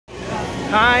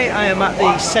Hi, I am at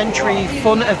the Century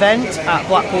Fun event at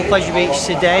Blackpool Pleasure Beach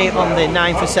today on the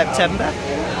 9th of September.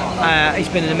 It's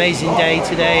been an amazing day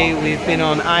today. We've been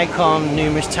on Icon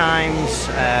numerous times.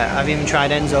 I've even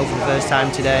tried Enzo for the first time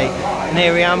today. And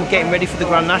here I am getting ready for the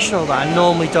Grand National that I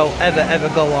normally don't ever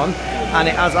go on. And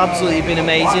it has absolutely been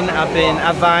amazing. I've been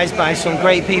advised by some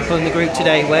great people in the group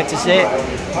today where to sit,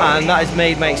 and that has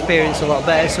made my experience a lot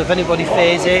better. So if anybody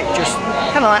fears it, just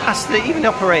kind of like ask even the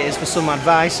operators for some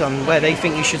advice on where they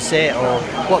think you should sit or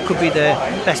what could be the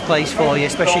best place for you,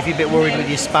 especially if you're a bit worried with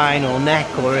your spine or neck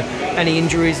or any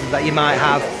injuries that you might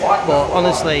have. But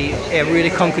honestly, it really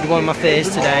conquered one of my fears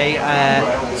today.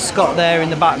 Scott there in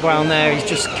the background there, he's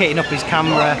just kitting up his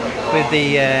camera with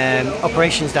the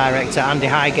operations director Andy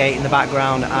Highgate in the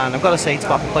background, and I've got to say to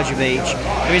Blackpool Pleasure Beach,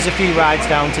 there is a few rides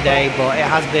down today, but it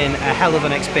has been a hell of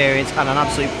an experience and an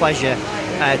absolute pleasure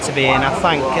to be in. I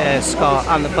thank Scott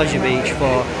and the Pleasure Beach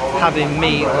for having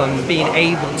me and being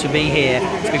able to be here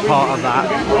to be part of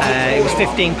that. It was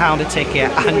 £15 a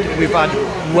ticket, and we've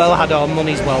had our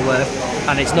money's well worth,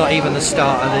 and it's not even the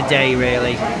start of the day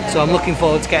really. So I'm looking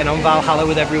forward to getting on Valhalla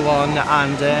with everyone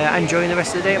and enjoying the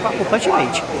rest of the day at Blackpool Pleasure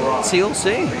Beach. See you all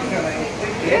soon.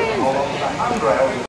 Yeah.